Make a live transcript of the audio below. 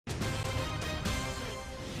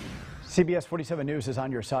CBS 47 News is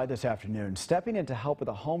on your side this afternoon, stepping in to help with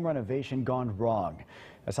a home renovation gone wrong.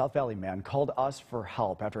 A South Valley man called us for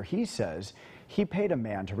help after he says he paid a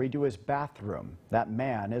man to redo his bathroom. That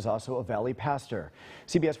man is also a Valley pastor.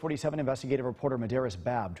 CBS 47 investigative reporter Madaris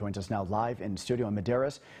Babb joins us now live in studio in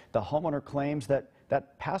Madaris. The homeowner claims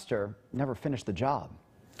that pastor never finished the job.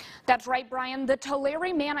 That's right, Brian. The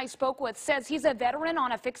Tulare man I spoke with says he's a veteran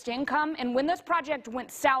on a fixed income, and when this project went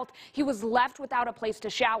south, he was left without a place to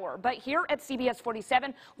shower. But here at CBS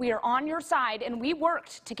 47, we are on your side, and we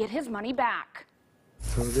worked to get his money back.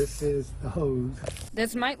 So this is the hose.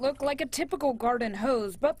 This might look like a typical garden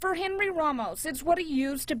hose, but for Henry Ramos, it's what he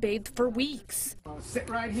used to bathe for weeks. I'll sit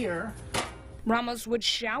right here. Ramos would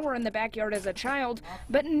shower in the backyard as a child,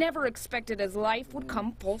 but never expected his life would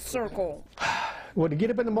come full circle. Well, to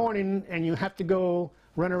get up in the morning and you have to go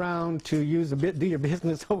run around to do your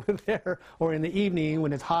business over there, or in the evening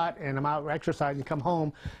when it's hot and I'm out exercising, come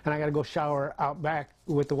home and I got to go shower out back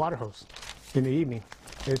with the water hose in the evening.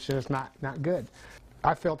 It's just not good.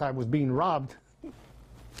 I felt I was being robbed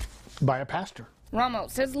by a pastor.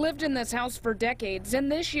 Ramos has lived in this house for decades,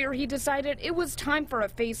 and this year he decided it was time for a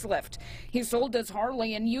facelift. He sold his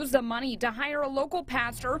Harley and used the money to hire a local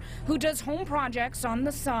pastor who does home projects on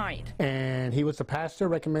the side. And he was a pastor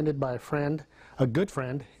recommended by a friend, a good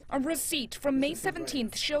friend. A receipt from May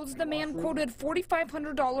 17th shows the man quoted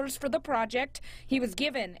 $4,500 for the project. He was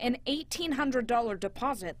given an $1,800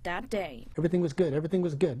 deposit that day. Everything was good. Everything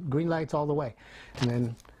was good. Green lights all the way. And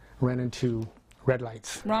then ran into red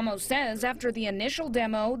lights. Ramos says after the initial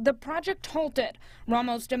demo, the project halted.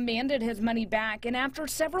 Ramos demanded his money back, and after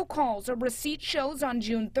several calls, a receipt shows on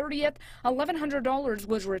June 30th, $1,100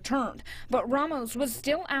 was returned. But Ramos was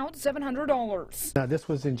still out $700. Now, this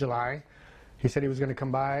was in July. He said he was going to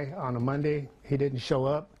come by on a Monday. He didn't show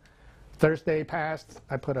up. Thursday passed.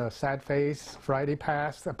 I put a sad face. Friday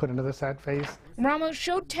passed. I put another sad face. Ramos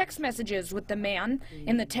showed text messages with the man.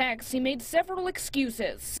 In the text, he made several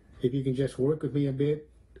excuses. If you can just work with me a bit.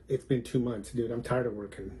 It's been 2 months, dude. I'm tired of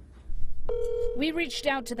working. We reached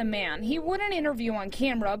out to the man. He wouldn't interview on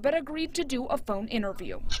camera, but agreed to do a phone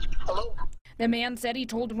interview. Hello? The man said he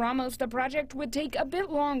told Ramos the project would take a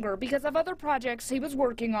bit longer because of other projects he was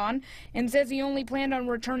working on, and says he only planned on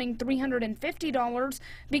returning $350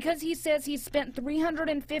 because he says he spent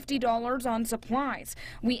 $350 on supplies.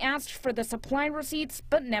 We asked for the supply receipts,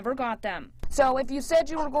 but never got them. So if you said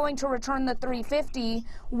you were going to return the $350,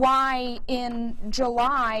 why in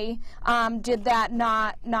July did that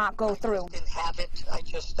not go through? I didn't have it.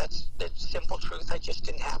 That's the simple truth. I just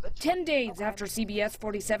didn't have it. 10 days after CBS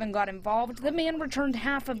 47 got involved, the man returned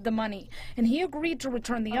half of the money, and he agreed to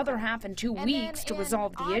return the other half in 2 weeks to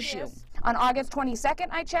resolve the issue. On August 22nd,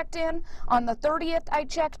 I checked in. On the 30th, I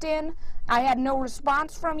checked in. I had no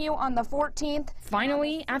response from you on the 14th.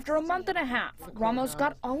 Finally, after a month and a half, Ramos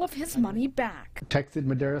got all of his money back. Texted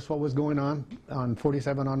Madaris what was going on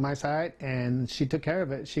 47 on my side, and she took care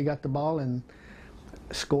of it. She got the ball and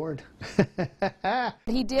scored.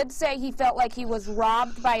 He did say he felt like he was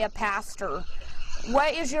robbed by a pastor.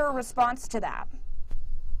 What is your response to that?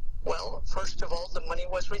 Well, first of all, the money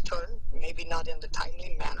was returned, maybe not in the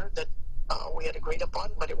timely manner that we had agreed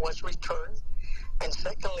upon, but it was returned. And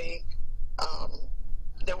secondly,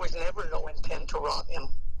 there was never no intent to rob him.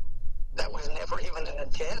 That was never even an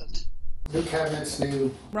intent. New cabinets,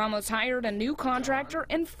 new. Ramos hired a new contractor,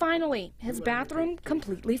 and finally, his bathroom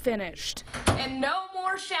completely finished. And no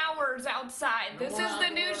more showers outside. This is the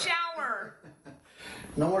new shower.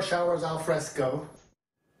 No more showers al fresco.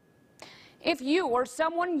 If you or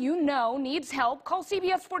someone you know needs help, call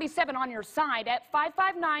CBS 47 on your side at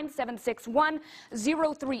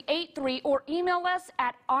 559-761-0383 or email us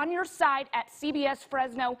at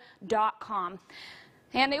onyourside@cbsfresno.com.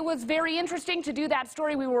 And it was very interesting to do that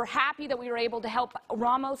story. We were happy that we were able to help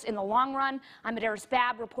Ramos in the long run. I'm Madaris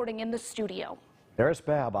Babb reporting in the studio. Madaris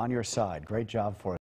Babb on your side. Great job for us.